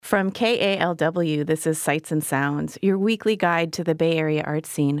From KALW, this is Sights and Sounds, your weekly guide to the Bay Area art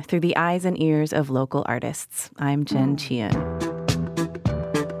scene through the eyes and ears of local artists. I'm Chien.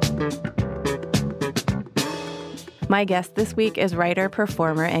 My guest this week is writer,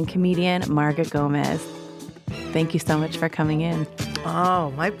 performer, and comedian Marga Gomez. Thank you so much for coming in.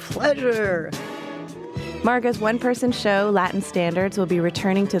 Oh, my pleasure. Marga's one-person show, Latin Standards, will be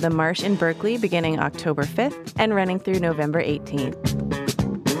returning to the Marsh in Berkeley beginning October 5th and running through November 18th.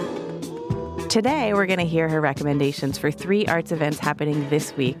 Today, we're going to hear her recommendations for 3 arts events happening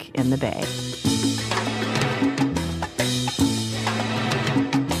this week in the Bay.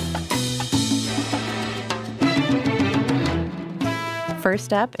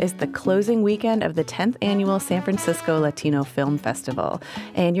 First up is the closing weekend of the 10th annual San Francisco Latino Film Festival.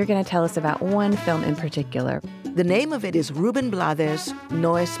 And you're going to tell us about one film in particular. The name of it is Rubén Blades,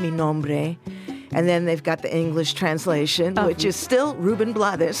 No es mi nombre. And then they've got the English translation, which is still Rubén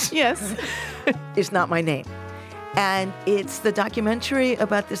Blades. Yes. It's not my name. And it's the documentary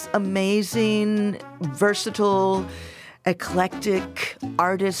about this amazing, versatile, eclectic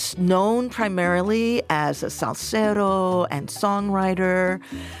artist known primarily as a salsero and songwriter,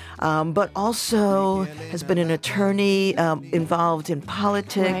 but also has been an attorney involved in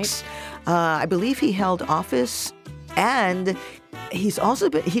politics. Right. I believe he held office, and he's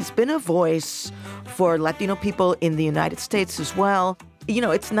been a voice for Latino people in the United States as well. You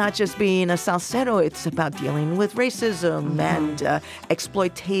know, it's not just being a salsero, it's about dealing with racism and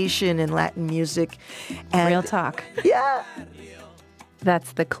exploitation in Latin music. And real talk. Yeah.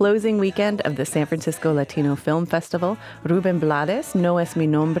 That's the closing weekend of the San Francisco Latino Film Festival. Rubén Blades, No es mi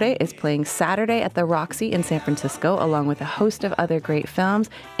nombre, is playing Saturday at the Roxy in San Francisco, along with a host of other great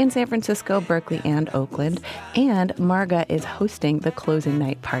films in San Francisco, Berkeley, and Oakland. And Marga is hosting the closing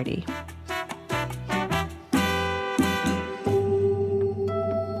night party.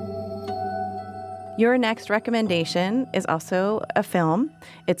 Your next recommendation is also a film.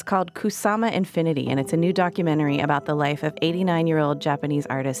 It's called Kusama Infinity, and it's a new documentary about the life of 89-year-old Japanese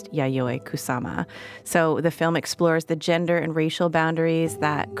artist Yayoi Kusama. So the film explores the gender and racial boundaries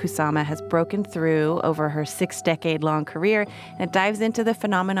that Kusama has broken through over her 6-decade-long career, and it dives into the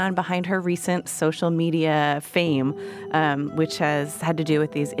phenomenon behind her recent social media fame, which has had to do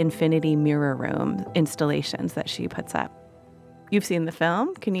with these infinity mirror room installations that she puts up. You've seen the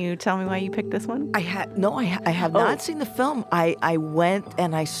film. Can you tell me why you picked this one? I have not seen the film. I went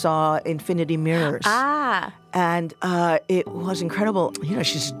and I saw Infinity Mirrors. And it was incredible. You know,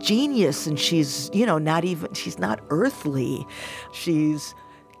 she's a genius, and she's not earthly. She's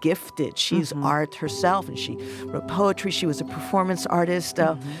gifted. She's art herself, and she wrote poetry. She was a performance artist,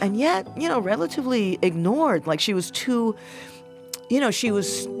 and yet, relatively ignored. Like she was too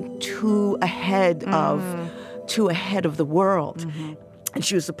ahead of the world. And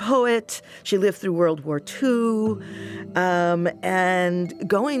she was a poet. She lived through World War II. And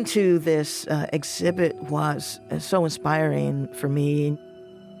going to this exhibit was so inspiring for me.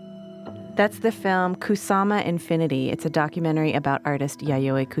 That's the film Kusama Infinity. It's a documentary about artist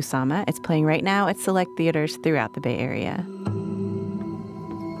Yayoi Kusama. It's playing right now at select theaters throughout the Bay Area.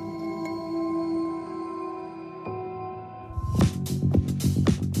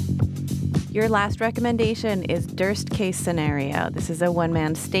 Your last recommendation is Durst Case Scenario. This is a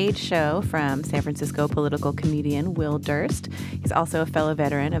one-man stage show from San Francisco political comedian Will Durst. He's also a fellow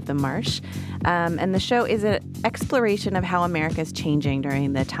veteran of the Marsh. And the show is an exploration of how America is changing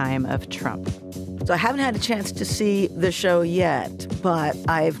during the time of Trump. So I haven't had a chance to see the show yet, but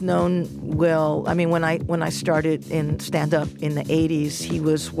I've known Will. I mean, when I started in stand-up in the 80s, he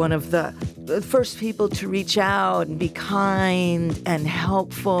was one of the first people to reach out and be kind and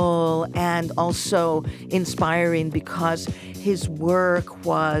helpful and also inspiring, because his work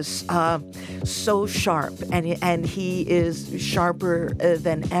was so sharp, and he is sharper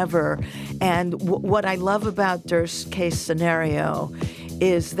than ever. And what I love about Durst Case Scenario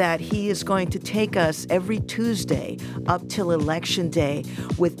is that he is going to take us every Tuesday up till Election Day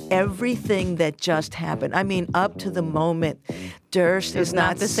with everything that just happened. I mean, up to the moment. Durst is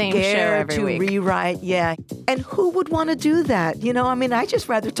not the same scared show every to week. Rewrite. Yeah. And who would want to do that? You know, I mean, I just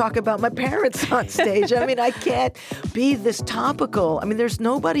rather talk about my parents on stage. I mean, I can't be this topical. I mean, there's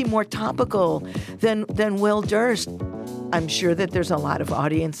nobody more topical than Will Durst. I'm sure that there's a lot of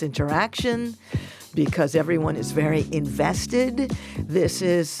audience interaction, because everyone is very invested. This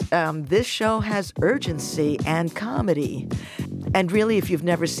show has urgency and comedy. And really, if you've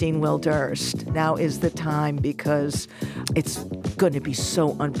never seen Will Durst, now is the time, because it's going to be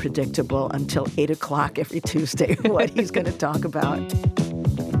so unpredictable until 8 o'clock every Tuesday what he's going to talk about.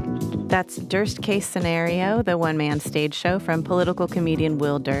 That's Durst Case Scenario, the one-man stage show from political comedian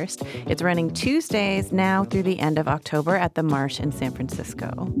Will Durst. It's running Tuesdays now through the end of October at the Marsh in San Francisco.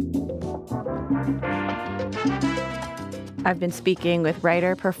 I've been speaking with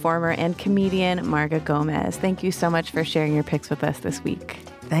writer, performer, and comedian Marga Gomez. Thank you so much for sharing your picks with us this week.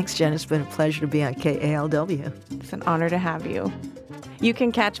 Thanks, Jen. It's been a pleasure to be on KALW. It's an honor to have you. You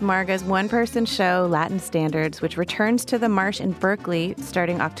can catch Marga's one-person show, Latin Standards, which returns to the Marsh in Berkeley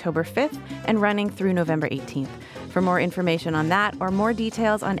starting October 5th and running through November 18th. For more information on that or more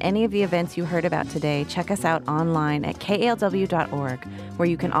details on any of the events you heard about today, check us out online at kalw.org, where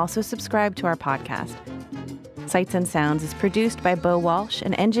you can also subscribe to our podcast. Sights and Sounds is produced by Bo Walsh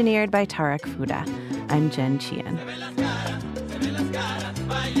and engineered by Tarek Fuda. I'm Jen Chien.